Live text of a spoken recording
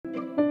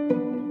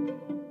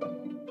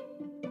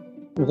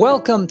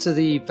Welcome to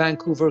the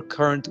Vancouver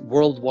Current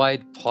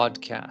Worldwide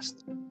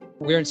podcast.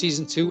 We're in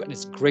season 2 and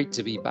it's great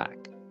to be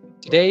back.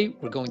 Today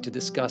we're going to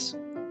discuss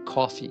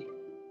coffee.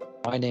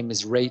 My name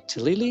is Ray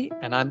Talili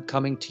and I'm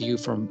coming to you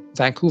from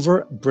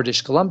Vancouver,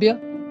 British Columbia.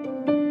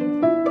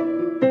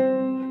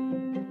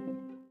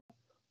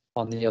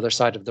 On the other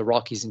side of the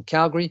Rockies in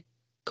Calgary,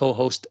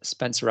 co-host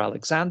Spencer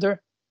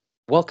Alexander.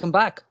 Welcome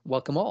back.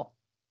 Welcome all.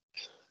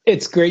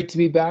 It's great to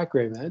be back,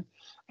 Raymond.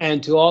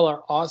 And to all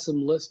our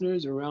awesome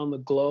listeners around the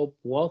globe,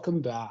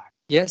 welcome back.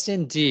 Yes,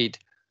 indeed.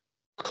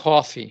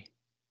 Coffee,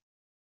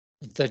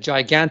 the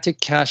gigantic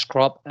cash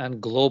crop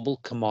and global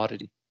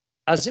commodity.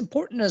 As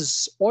important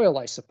as oil,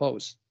 I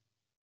suppose.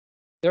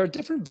 There are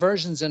different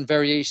versions and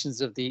variations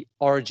of the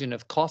origin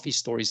of coffee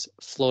stories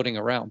floating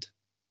around.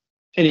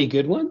 Any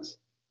good ones?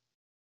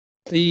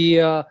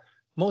 The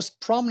most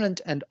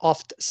prominent and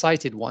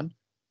oft-cited one,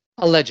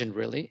 a legend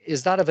really,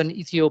 is that of an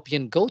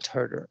Ethiopian goat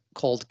herder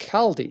called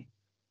Kaldi,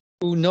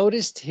 who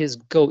noticed his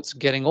goats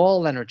getting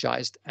all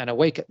energized and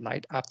awake at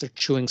night after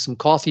chewing some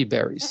coffee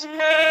berries.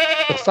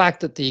 The fact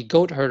that the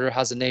goat herder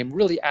has a name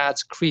really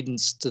adds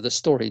credence to the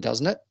story,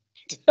 doesn't it?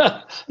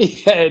 Yeah,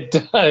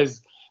 it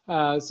does.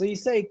 So you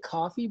say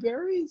coffee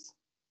berries?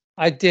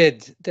 I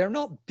did. They're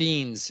not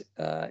beans.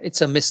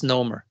 It's a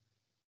misnomer.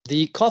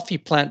 The coffee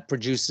plant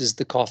produces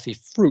the coffee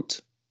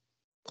fruit,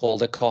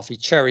 called a coffee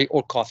cherry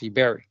or coffee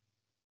berry.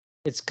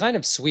 It's kind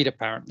of sweet,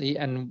 apparently,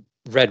 and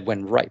red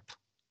when ripe.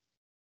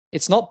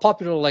 It's not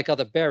popular like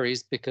other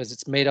berries because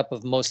it's made up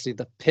of mostly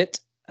the pit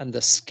and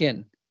the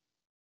skin.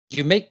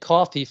 You make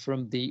coffee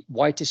from the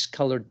whitish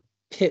colored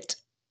pit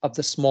of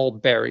the small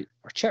berry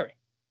or cherry.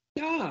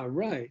 Yeah,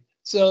 right.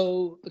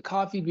 So the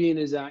coffee bean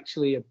is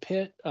actually a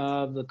pit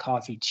of the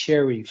coffee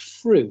cherry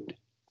fruit.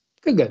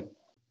 Good.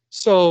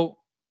 So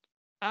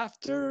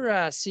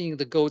after seeing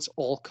the goats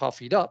all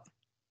coffeed up,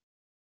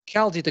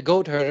 Kaldi the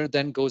goat herder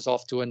then goes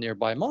off to a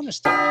nearby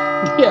monastery.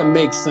 Yeah,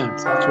 makes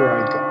sense. That's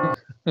where I go.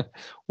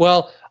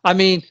 Well, I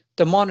mean,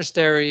 the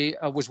monastery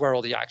was where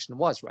all the action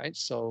was, right?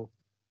 So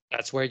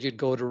that's where you'd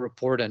go to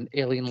report an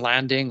alien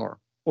landing or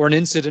an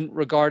incident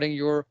regarding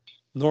your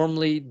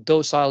normally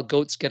docile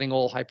goats getting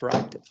all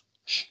hyperactive.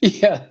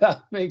 Yeah,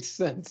 that makes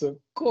sense, of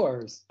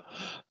course.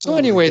 So Oh my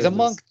anyway, the goodness.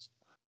 monk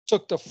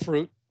took the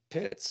fruit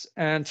pits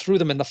and threw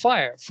them in the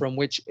fire, from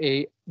which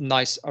a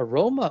nice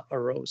aroma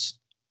arose.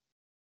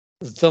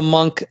 The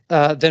monk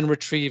then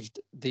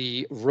retrieved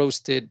the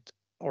roasted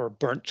or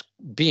burnt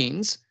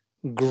beans,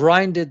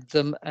 grinded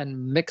them,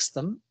 and mixed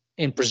them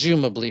in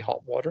presumably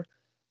hot water,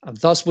 and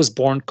thus was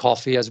born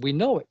coffee as we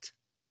know it.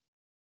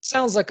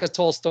 Sounds like a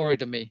tall story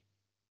to me,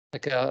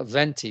 like a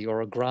venti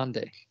or a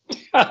grande.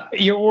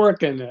 You're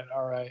working it.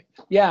 All right.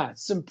 Yeah,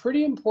 some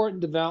pretty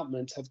important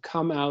developments have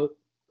come out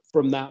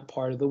from that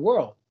part of the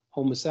world.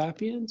 Homo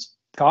sapiens,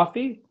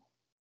 coffee.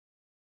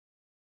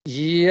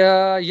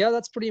 Yeah,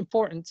 that's pretty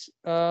important.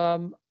 I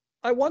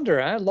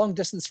wonder, long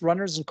distance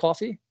runners and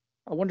coffee.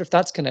 I wonder if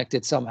that's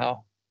connected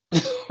somehow.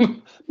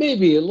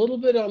 Maybe a little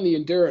bit on the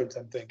endurance,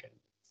 I'm thinking.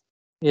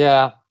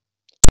 Yeah.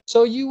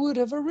 So you would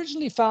have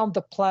originally found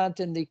the plant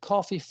in the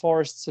coffee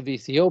forests of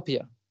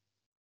Ethiopia.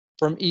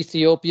 From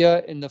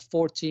Ethiopia in the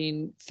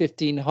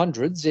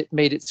 1500s, it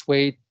made its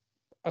way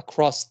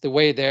across the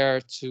way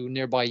there to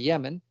nearby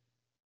Yemen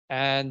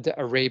and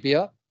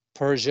Arabia,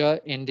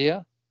 Persia,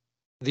 India,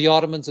 the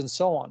Ottomans, and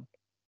so on.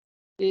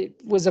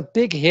 It was a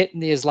big hit in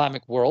the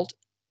Islamic world.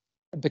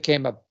 It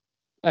became a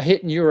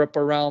hit in Europe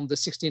around the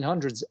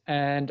 1600s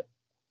and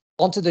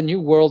onto the New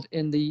World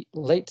in the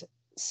late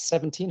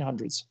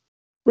 1700s.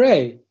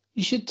 Ray,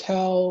 you should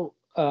tell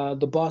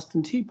the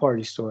Boston Tea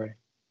Party story.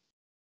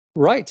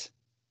 Right.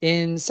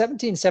 In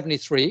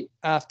 1773,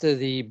 after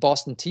the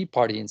Boston Tea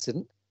Party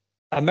incident,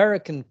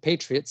 American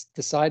patriots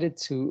decided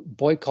to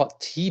boycott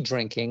tea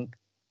drinking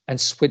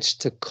and switch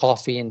to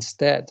coffee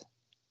instead.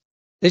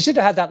 They should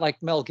have had that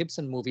like Mel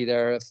Gibson movie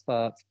there, if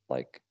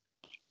like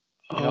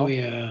you Oh know,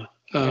 yeah.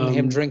 and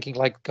him drinking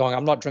like going,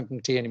 "I'm not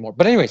drinking tea anymore."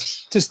 But anyway,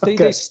 they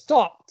Okay.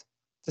 stopped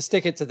to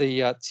stick it to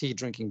the tea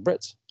drinking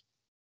Brits.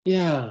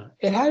 Yeah,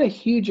 it had a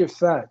huge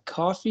effect.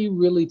 Coffee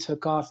really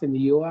took off in the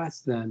US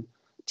then.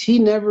 Tea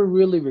never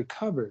really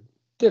recovered,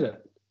 did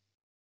it?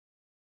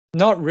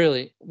 Not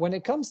really. When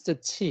it comes to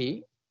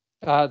tea,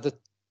 uh, the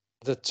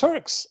the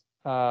Turks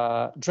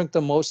drink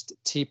the most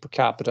tea per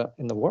capita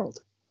in the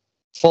world,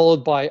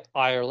 followed by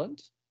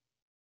Ireland,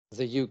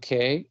 the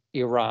UK,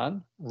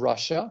 Iran,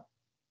 Russia,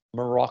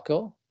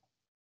 Morocco.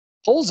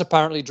 Poles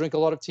apparently drink a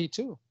lot of tea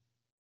too.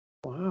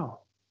 Wow.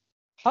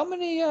 How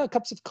many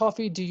cups of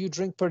coffee do you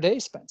drink per day,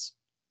 Spence?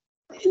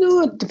 You know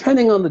what?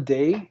 Depending on the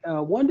day,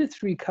 1 to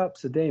 3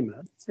 cups a day,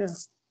 man. Yeah.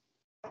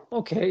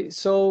 Okay,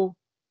 so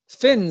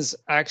Finns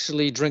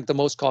actually drink the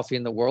most coffee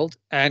in the world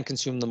and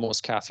consume the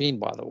most caffeine,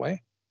 by the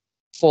way,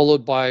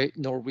 followed by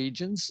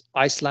Norwegians,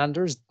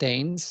 Icelanders,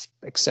 Danes,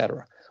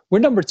 etc. We're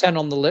number 10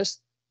 on the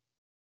list.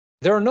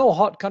 There are no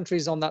hot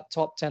countries on that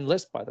top 10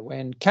 list, by the way.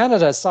 And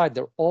Canada aside,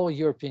 they're all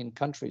European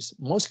countries,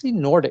 mostly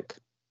Nordic.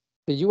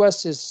 The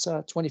US is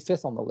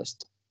 25th on the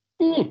list.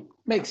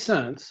 Makes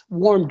sense.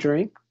 Warm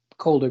drink,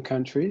 colder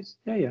countries.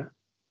 Yeah, yeah.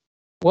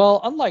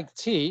 Well, unlike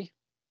tea,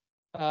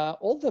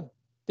 all the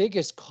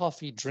biggest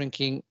coffee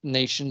drinking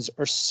nations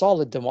are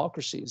solid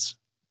democracies.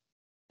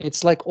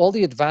 It's like all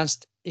the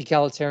advanced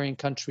egalitarian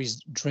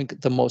countries drink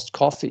the most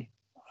coffee.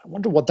 I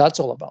wonder what that's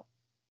all about.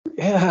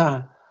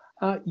 Yeah.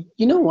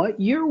 You know what?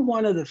 You're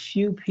one of the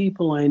few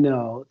people I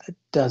know that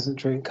doesn't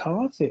drink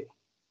coffee.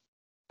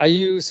 Are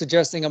you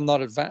suggesting I'm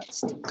not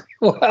advanced?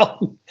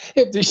 Well,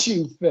 if the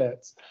shoe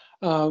fits.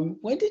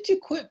 When did you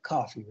quit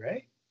coffee,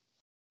 Ray?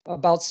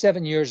 About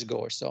 7 years ago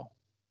or so.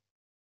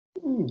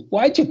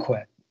 Why'd you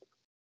quit?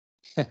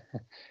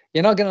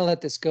 You're not going to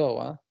let this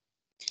go,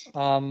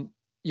 huh?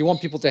 You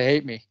want people to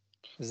hate me.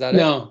 Is that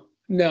it?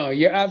 No,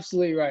 you're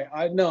absolutely right.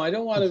 I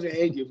don't want them to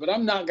hate you, but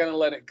I'm not gonna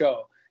let it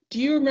go.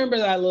 Do you remember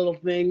that little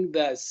thing,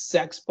 the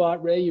sex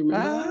bot, Ray? You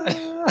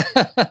remember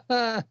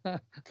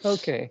that?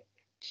 Okay,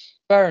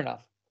 fair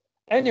enough.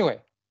 Anyway,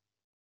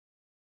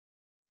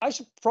 I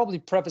should probably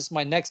preface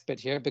my next bit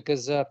here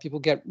because people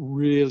get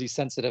really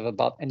sensitive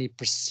about any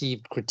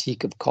perceived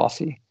critique of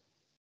coffee.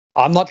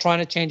 I'm not trying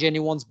to change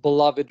anyone's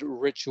beloved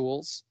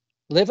rituals.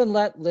 Live and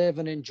let live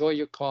and enjoy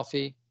your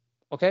coffee.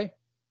 Okay?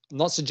 I'm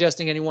not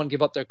suggesting anyone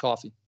give up their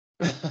coffee.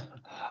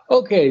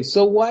 Okay,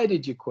 so why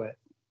did you quit?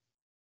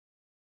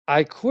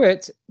 I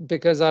quit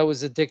because I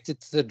was addicted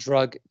to the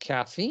drug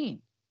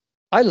caffeine.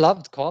 I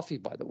loved coffee,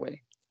 by the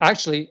way.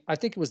 Actually, I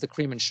think it was the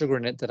cream and sugar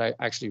in it that I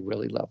actually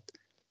really loved.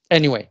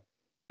 Anyway,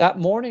 that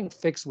morning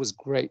fix was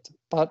great,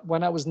 but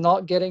when I was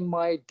not getting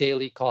my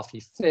daily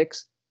coffee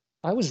fix,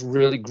 I was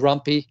really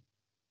grumpy,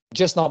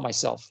 just not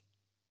myself.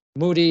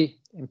 Moody,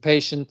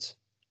 impatient,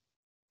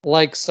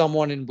 like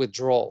someone in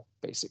withdrawal,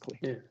 basically.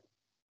 Yeah,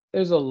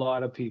 there's a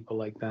lot of people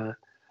like that.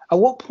 At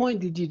what point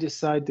did you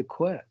decide to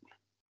quit?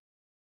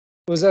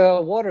 It was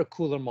a water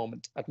cooler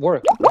moment at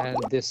work, and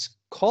this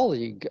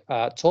colleague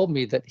told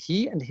me that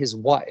he and his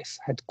wife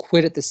had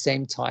quit at the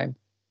same time,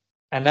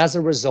 and as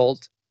a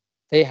result,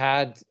 they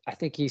had, I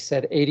think he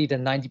said, 80 to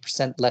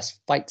 90% less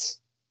fights.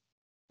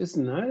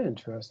 Isn't that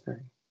interesting?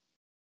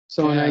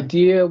 So an Yeah.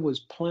 idea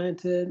was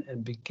planted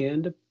and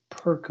began to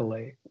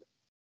percolate.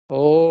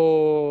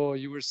 Oh,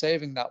 you were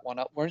saving that one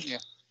up, weren't you?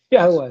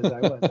 Yeah, I was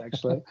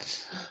actually.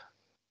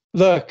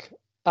 Look,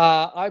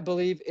 I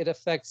believe it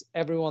affects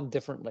everyone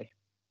differently.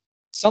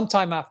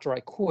 Sometime after I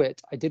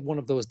quit, I did one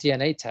of those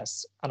DNA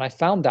tests and I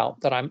found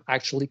out that I'm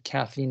actually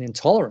caffeine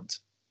intolerant.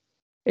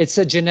 It's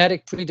a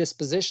genetic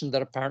predisposition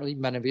that apparently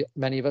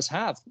many of us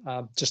have,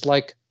 just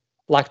like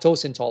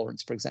lactose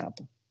intolerance, for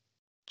example.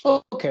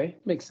 Oh, okay,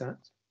 makes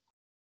sense.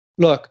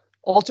 Look,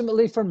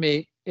 ultimately for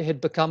me, it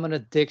had become an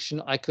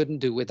addiction I couldn't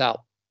do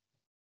without.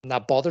 And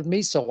that bothered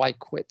me, so I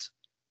quit.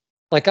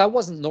 Like I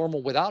wasn't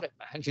normal without it,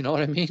 man. You know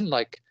what I mean?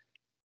 Like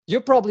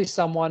you're probably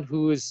someone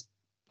who is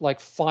like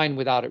fine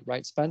without it,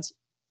 right, Spence?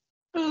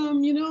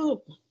 You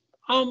know,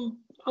 I'm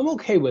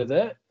okay with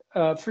it.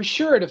 For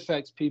sure, it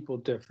affects people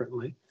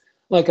differently,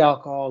 like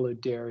alcohol or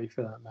dairy,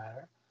 for that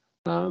matter.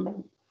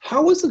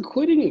 How was the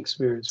quitting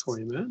experience for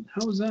you, man?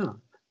 How was that?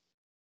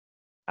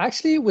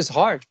 Actually, it was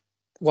hard.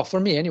 Well, for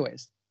me,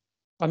 anyways.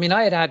 I mean,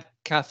 I had had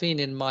caffeine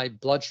in my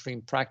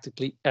bloodstream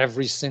practically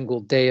every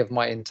single day of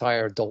my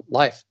entire adult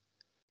life.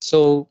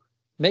 So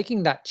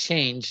making that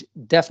change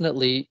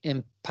definitely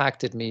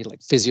impacted me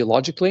like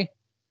physiologically.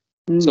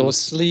 So Mm.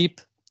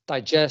 sleep,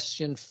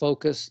 digestion,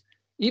 focus,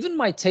 even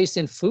my taste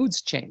in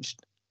foods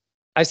changed.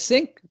 I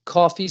think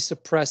coffee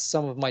suppressed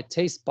some of my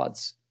taste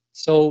buds.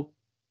 So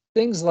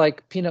things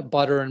like peanut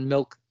butter and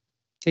milk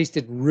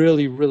tasted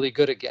really, really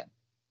good again.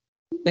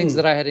 Things Mm.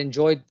 that I had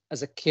enjoyed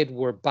as a kid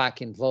were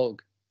back in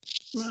vogue.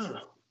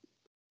 Wow.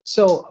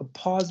 So, a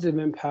positive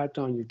impact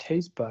on your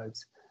taste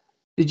buds.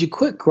 Did you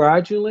quit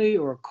gradually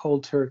or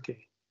cold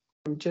turkey?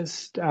 I'm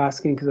just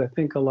asking because I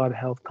think a lot of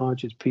health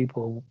conscious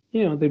people,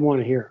 they'd want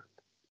to hear.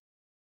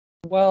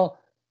 Well,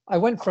 I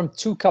went from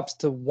 2 cups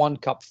to 1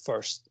 cup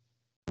first,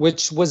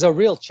 which was a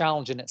real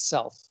challenge in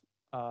itself.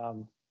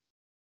 Um,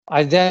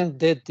 I then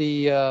did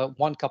the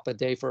 1 cup a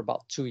day for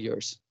about 2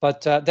 years.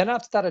 But then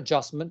after that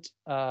adjustment,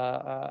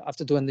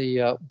 after doing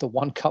the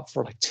 1 cup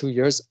for like 2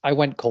 years, I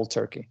went cold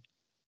turkey.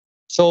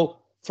 So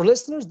for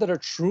listeners that are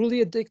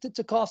truly addicted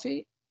to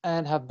coffee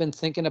and have been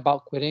thinking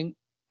about quitting,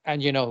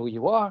 and you know who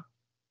you are,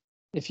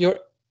 if you're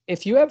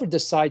if you ever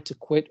decide to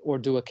quit or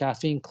do a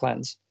caffeine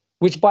cleanse,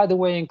 which by the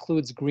way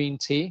includes green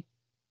tea,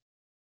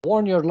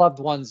 warn your loved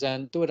ones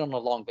and do it on a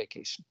long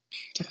vacation.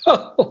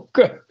 Oh,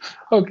 good.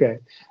 Okay.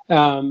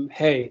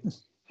 Hey,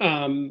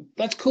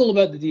 that's cool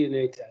about the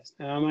DNA test.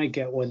 I might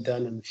get one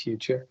done in the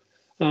future.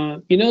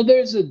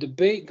 There's a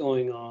debate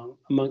going on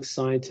amongst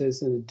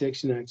scientists and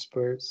addiction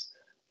experts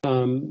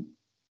um,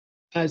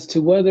 as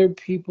to whether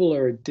people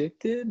are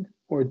addicted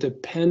or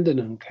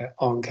dependent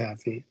on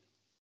caffeine.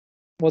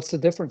 What's the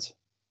difference?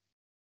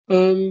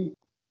 Um,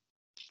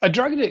 a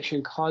drug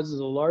addiction causes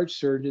a large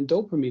surge in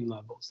dopamine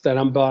levels that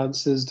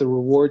unbalances the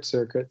reward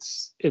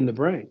circuits in the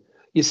brain.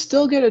 You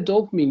still get a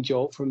dopamine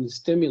jolt from the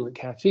stimulant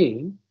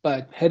caffeine,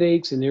 but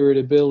headaches and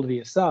irritability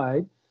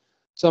aside,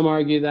 some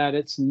argue that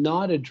it's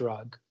not a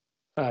drug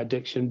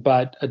addiction,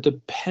 but a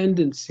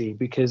dependency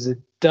because it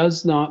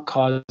does not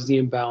cause the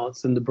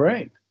imbalance in the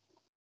brain.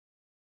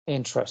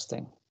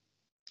 Interesting.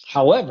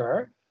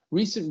 However,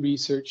 recent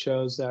research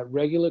shows that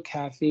regular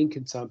caffeine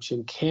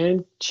consumption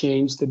can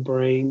change the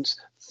brain's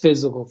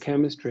physical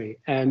chemistry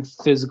and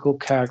physical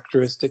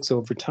characteristics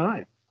over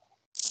time.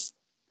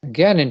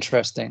 Again,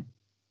 interesting.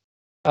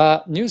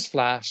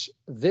 Newsflash,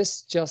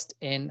 this just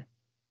in,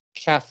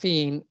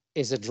 caffeine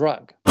is a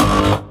drug,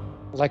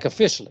 like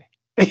officially.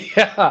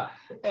 Yeah,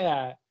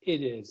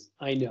 it is.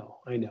 I know.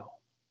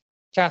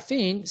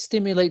 Caffeine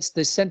stimulates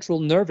the central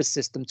nervous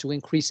system to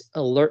increase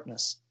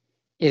alertness.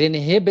 It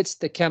inhibits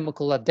the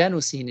chemical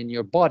adenosine in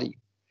your body.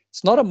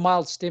 It's not a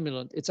mild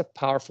stimulant, it's a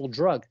powerful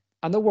drug,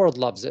 and the world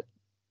loves it.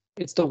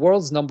 It's the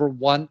world's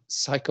 #1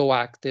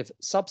 psychoactive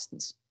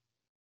substance.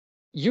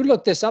 You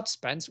look this up,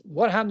 Spence.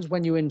 What happens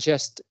when you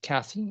ingest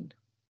caffeine?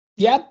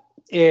 Yep,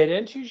 it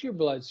enters your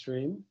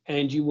bloodstream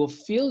and you will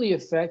feel the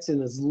effects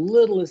in as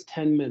little as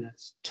 10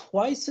 minutes,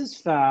 twice as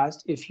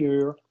fast if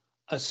you're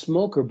a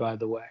smoker, by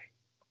the way.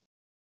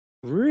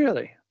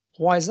 Really?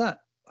 Why is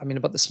that? I mean,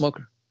 about the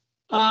smoker.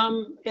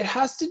 It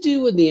has to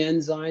do with the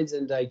enzymes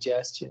and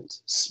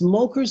digestions.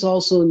 Smokers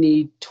also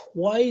need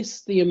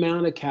twice the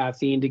amount of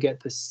caffeine to get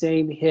the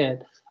same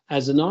hit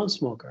as a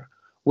non-smoker.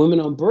 Women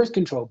on birth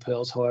control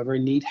pills, however,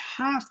 need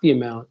half the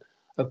amount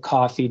of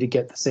coffee to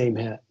get the same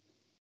hit.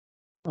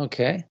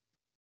 Okay.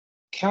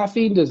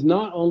 Caffeine does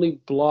not only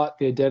block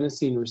the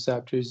adenosine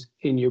receptors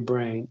in your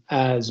brain,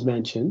 as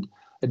mentioned.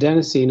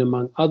 Adenosine,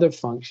 among other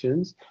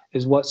functions,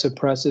 is what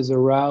suppresses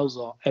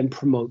arousal and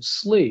promotes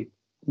sleep.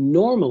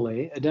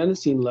 Normally,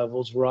 adenosine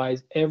levels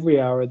rise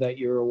every hour that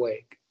you're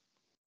awake.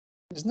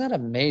 Isn't that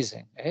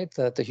amazing, eh?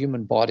 The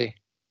human body.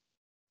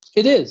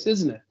 It is,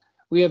 isn't it?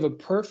 We have a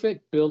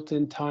perfect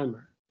built-in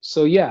timer.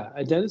 So yeah,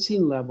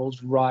 adenosine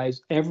levels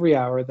rise every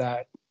hour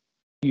that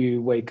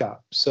you wake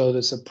up. So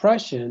the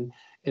suppression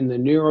in the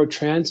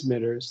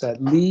neurotransmitters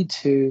that lead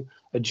to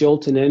a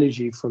jolt in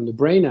energy from the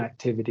brain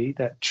activity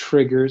that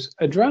triggers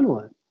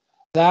adrenaline.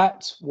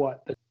 That's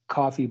what the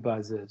coffee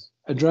buzz is,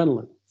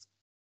 adrenaline.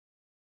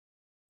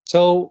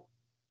 So,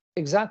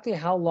 exactly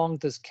how long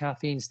does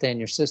caffeine stay in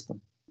your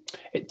system?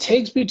 It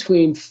takes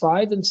between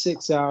 5 and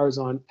 6 hours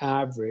on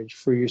average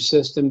for your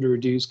system to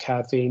reduce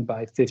caffeine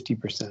by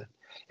 50%.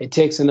 It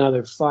takes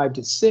another 5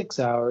 to 6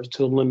 hours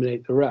to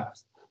eliminate the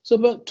rest. So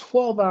about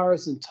 12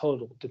 hours in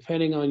total,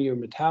 depending on your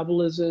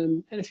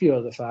metabolism and a few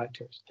other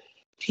factors.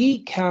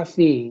 Peak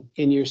caffeine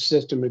in your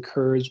system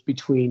occurs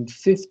between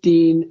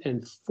 15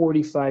 and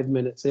 45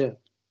 minutes in.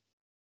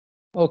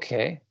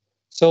 Okay.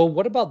 So,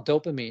 what about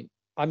dopamine?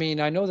 I mean,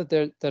 I know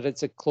that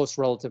it's a close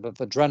relative of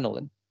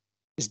adrenaline.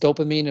 Is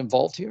dopamine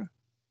involved here?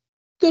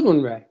 Good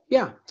one, Ray.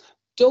 Yeah,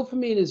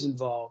 dopamine is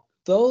involved.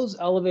 Those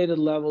elevated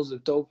levels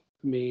of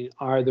dopamine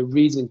are the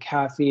reason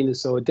caffeine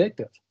is so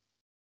addictive.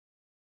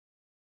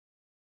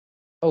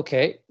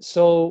 Okay.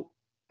 So,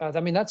 I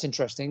mean, that's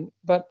interesting.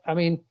 But I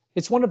mean,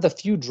 it's one of the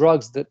few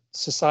drugs that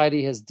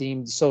society has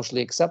deemed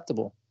socially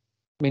acceptable.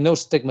 I mean, no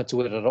stigma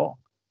to it at all.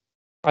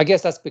 I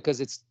guess that's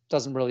because it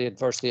doesn't really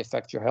adversely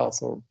affect your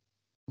health or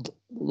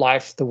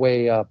life the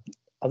way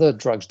other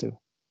drugs do.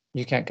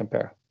 You can't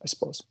compare, I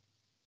suppose.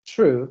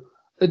 True,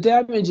 the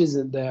damage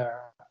isn't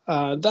there.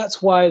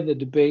 That's why the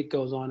debate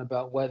goes on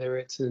about whether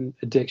it's an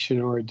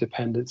addiction or a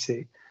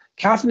dependency.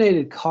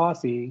 Caffeinated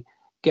coffee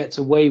gets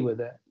away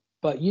with it,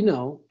 but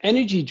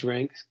energy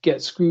drinks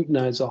get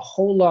scrutinized a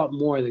whole lot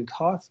more than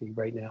coffee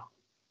right now.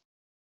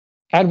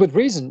 And with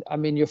reason. I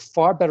mean, you're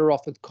far better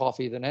off with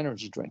coffee than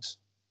energy drinks.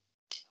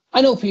 I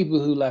know people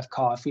who left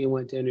coffee and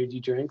went to energy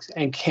drinks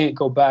and can't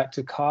go back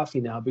to coffee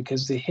now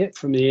because the hit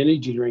from the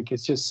energy drink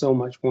is just so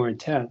much more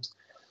intense.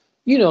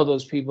 You know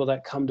those people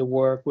that come to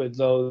work with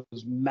those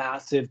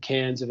massive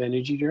cans of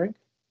energy drink?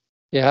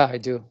 Yeah, I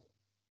do.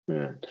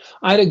 Yeah.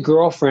 I had a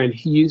girlfriend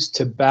who used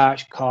to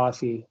bash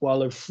coffee while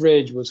her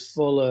fridge was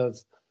full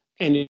of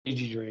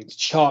energy drinks,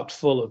 chocked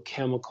full of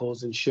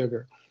chemicals and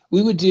sugar.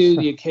 We would do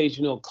the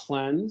occasional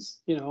cleanse,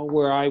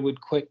 where I would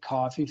quit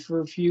coffee for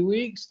a few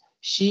weeks.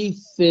 She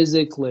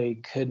physically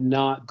could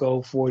not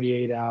go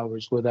 48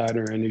 hours without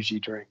her energy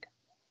drink.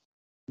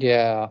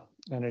 Yeah,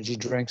 energy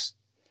drinks.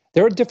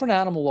 They're a different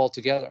animal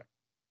altogether.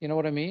 You know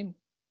what I mean?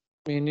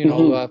 I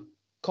mean,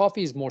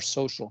 coffee is more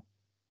social.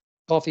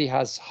 Coffee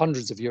has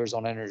hundreds of years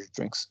on energy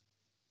drinks.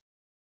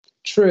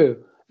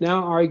 True.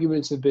 Now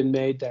arguments have been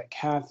made that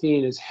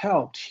caffeine has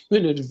helped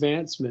human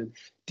advancement.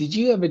 Did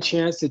you have a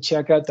chance to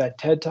check out that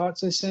TED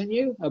Talks I sent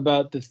you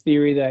about the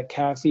theory that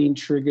caffeine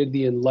triggered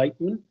the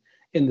Enlightenment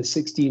in the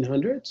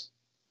 1600s?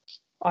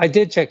 I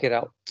did check it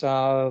out.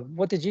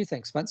 What did you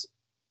think, Spence?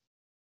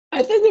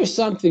 I think there's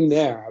something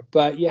there,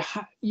 but you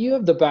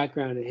have the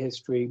background in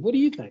history. What do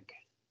you think?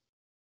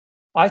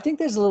 I think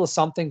there's a little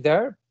something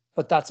there,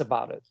 but that's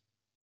about it.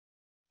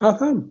 How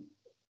come?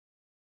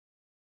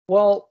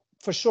 Well,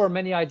 for sure,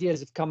 many ideas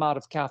have come out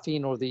of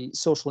caffeine or the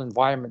social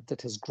environment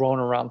that has grown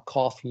around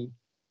coffee,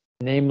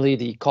 namely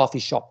the coffee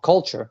shop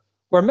culture,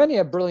 where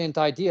many brilliant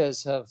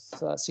ideas have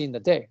seen the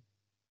day.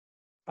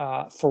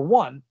 For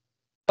one,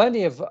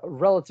 plenty of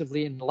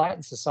relatively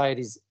enlightened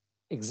societies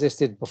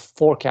existed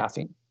before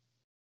caffeine.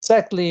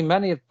 Secondly,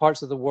 many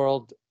parts of the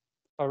world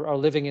are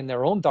living in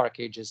their own dark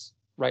ages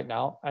right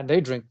now, and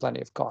they drink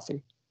plenty of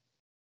coffee.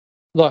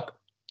 Look,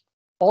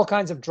 all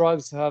kinds of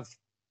drugs have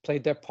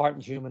played their part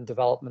in human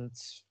development,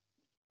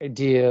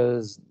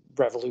 ideas,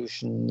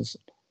 revolutions.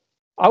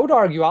 I would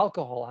argue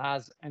alcohol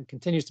has and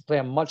continues to play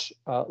a much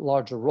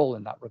larger role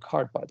in that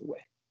regard, by the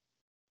way.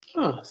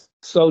 Huh.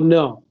 So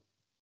no.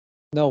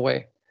 No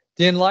way.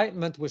 The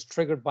Enlightenment was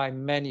triggered by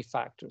many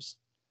factors.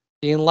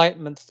 The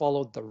Enlightenment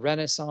followed the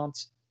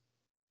Renaissance.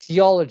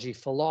 Theology,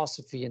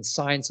 philosophy, and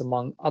science,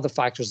 among other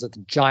factors, are the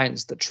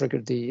giants that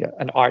triggered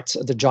and arts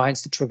are the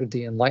giants that triggered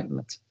the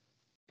Enlightenment.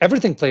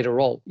 Everything played a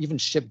role, even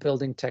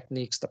shipbuilding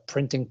techniques, the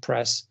printing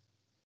press.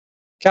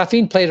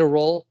 Caffeine played a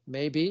role,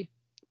 maybe,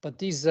 but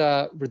these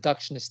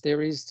reductionist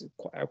theories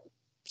are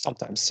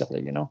sometimes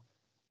silly, you know.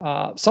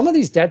 Some of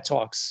these dead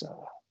talks,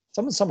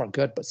 some are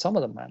good, but some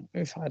of them, man,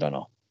 I don't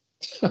know.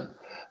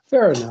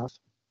 Fair enough.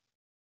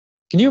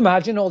 Can you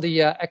imagine all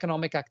the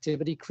economic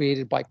activity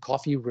created by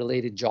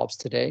coffee-related jobs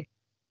today?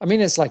 I mean,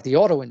 it's like the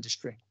auto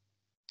industry.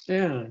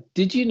 Yeah.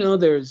 Did you know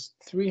there's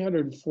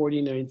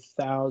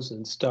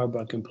 349,000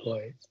 Starbucks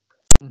employees?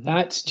 Mm-hmm.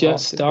 That's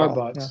just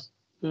Starbucks.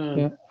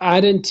 Yeah.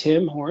 Add in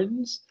Tim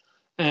Hortons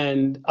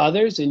and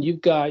others, and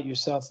you've got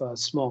yourself a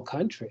small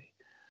country.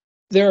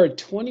 There are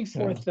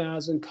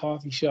 24,000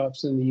 coffee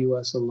shops in the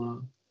US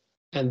alone,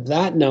 and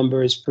that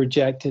number is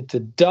projected to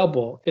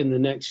double in the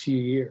next few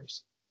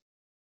years.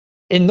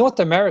 In North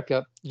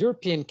America,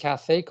 European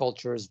cafe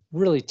culture is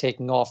really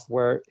taking off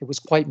where it was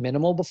quite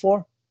minimal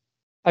before.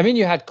 I mean,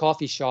 you had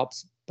coffee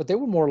shops, but they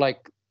were more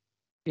like,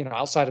 you know,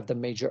 outside of the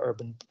major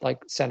urban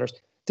like centers.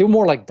 They were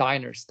more like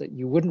diners that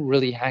you wouldn't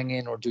really hang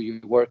in or do your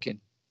work in.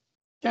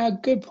 Yeah,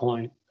 good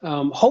point.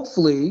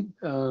 Hopefully,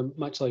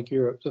 much like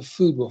Europe, the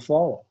food will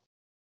follow.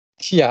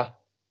 Yeah,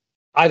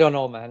 I don't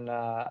know, man.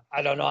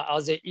 I don't know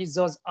how they eat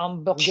those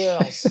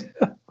hamburgers.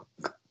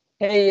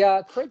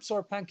 Hey, crepes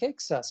or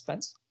pancakes,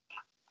 Spence?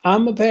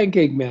 I'm a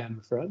pancake man,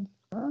 my friend.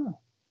 Ah.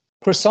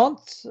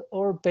 Croissant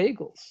or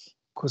bagels?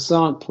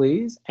 Croissant,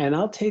 please. And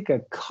I'll take a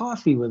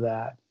coffee with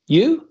that.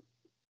 You?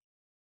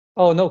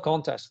 Oh, no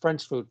contest.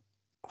 French food.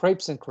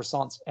 Crepes and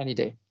croissants any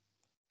day.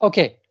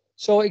 Okay,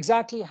 so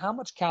exactly how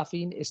much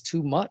caffeine is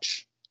too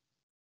much?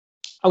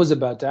 I was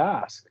about to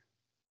ask.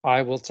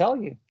 I will tell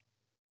you.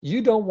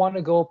 You don't want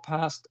to go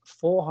past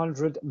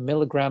 400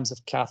 milligrams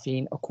of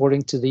caffeine,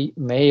 according to the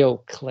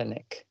Mayo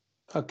Clinic.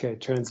 Okay,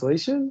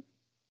 translation?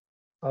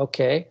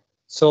 Okay,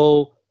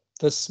 so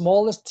the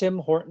smallest Tim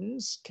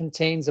Hortons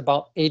contains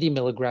about 80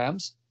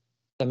 milligrams,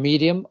 the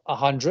medium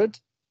 100,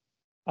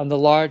 and the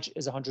large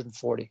is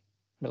 140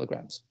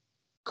 milligrams.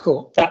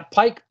 Cool. That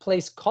Pike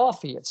Place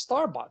coffee at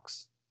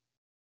Starbucks,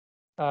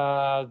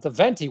 the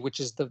Venti,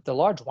 which is the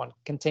large one,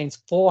 contains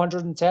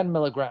 410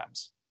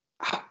 milligrams.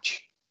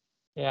 Ouch.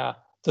 Yeah,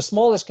 the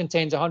smallest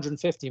contains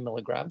 150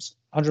 milligrams,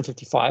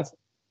 155.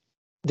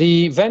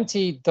 The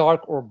Venti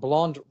dark or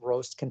blonde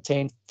roast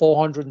contained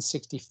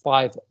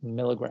 465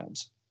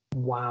 milligrams.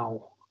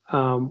 Wow.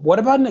 What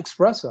about an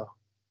espresso?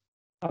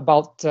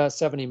 About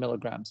 70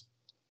 milligrams.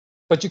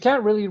 But you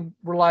can't really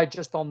rely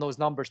just on those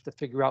numbers to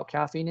figure out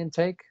caffeine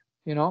intake,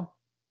 you know?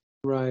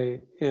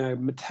 Right. Yeah,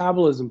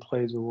 metabolism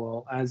plays a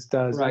role, as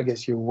does, I Right.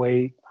 guess, your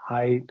weight,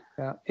 height,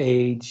 Yeah.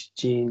 age,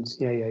 genes.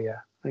 Yeah.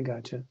 I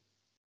gotcha.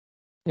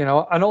 You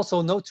know, and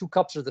also no two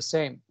cups are the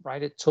same,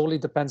 right? It totally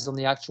depends on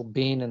the actual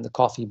bean and the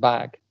coffee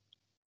bag.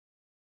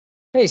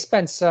 Hey,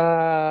 Spence,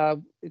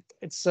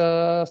 it's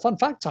fun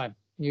fact time.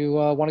 You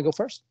want to go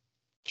first?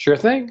 Sure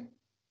thing.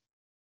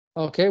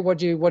 Okay, what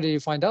did you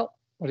find out?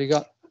 What do you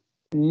got?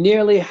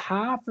 Nearly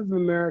half of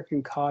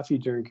American coffee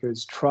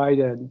drinkers tried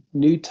a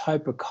new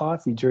type of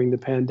coffee during the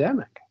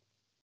pandemic.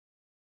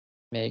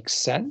 Makes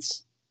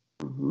sense.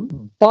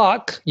 Mm-hmm.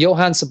 Bach,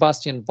 Johann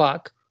Sebastian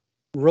Bach,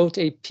 wrote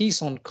a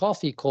piece on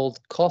coffee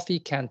called Coffee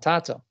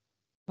Cantata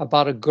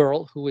about a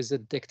girl who is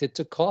addicted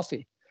to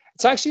coffee.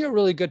 It's actually a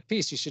really good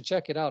piece. You should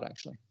check it out,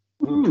 actually.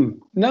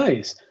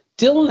 Nice.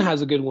 Dylan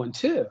has a good one,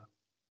 too.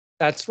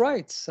 That's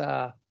right.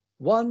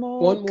 One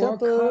more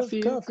cup of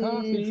coffee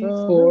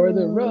for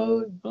the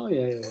road. Oh,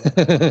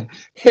 yeah.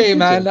 Hey,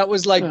 man, that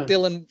was like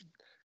Dylan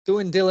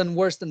doing Dylan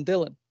worse than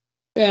Dylan.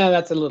 Yeah,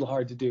 that's a little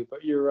hard to do,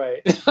 but you're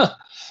right.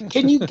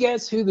 Can you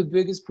guess who the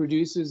biggest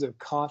producers of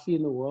coffee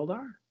in the world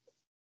are?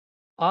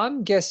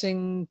 I'm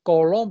guessing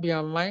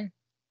Colombia, man,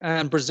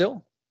 and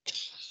Brazil.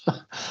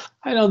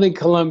 I don't think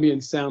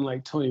Colombians sound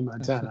like Tony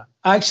Montana.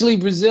 Actually,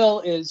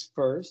 Brazil is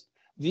first,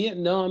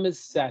 Vietnam is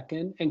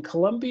second, and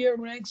Colombia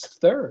ranks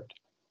third.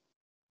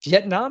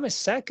 Vietnam is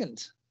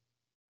second.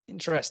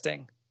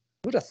 Interesting.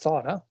 Who'd have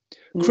thought, huh?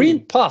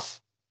 Cream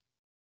Puff,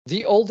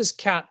 the oldest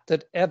cat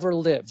that ever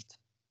lived,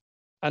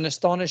 an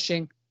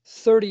astonishing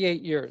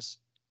 38 years,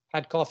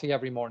 had coffee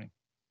every morning.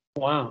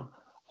 Wow.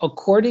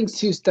 According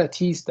to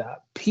Statista,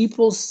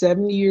 people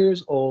 70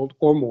 years old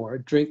or more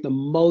drink the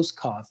most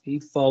coffee,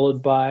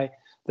 followed by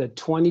the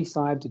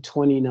 25 to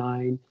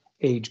 29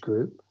 age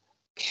group.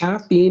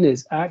 Caffeine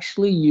is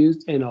actually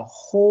used in a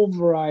whole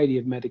variety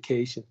of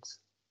medications.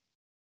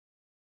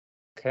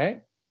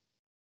 Okay.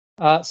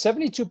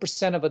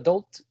 72% of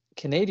adult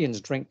Canadians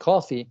drink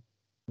coffee,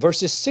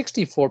 versus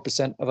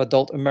 64% of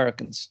adult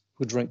Americans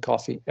who drink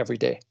coffee every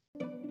day.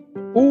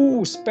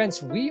 Ooh,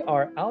 Spence, we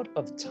are out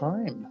of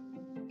time.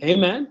 Hey,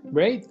 man.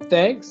 Great.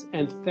 Thanks.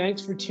 And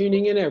thanks for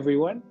tuning in,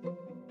 everyone.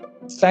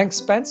 Thanks,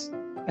 Spence,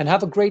 and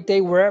have a great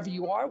day wherever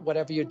you are,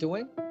 whatever you're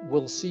doing.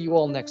 We'll see you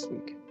all next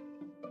week.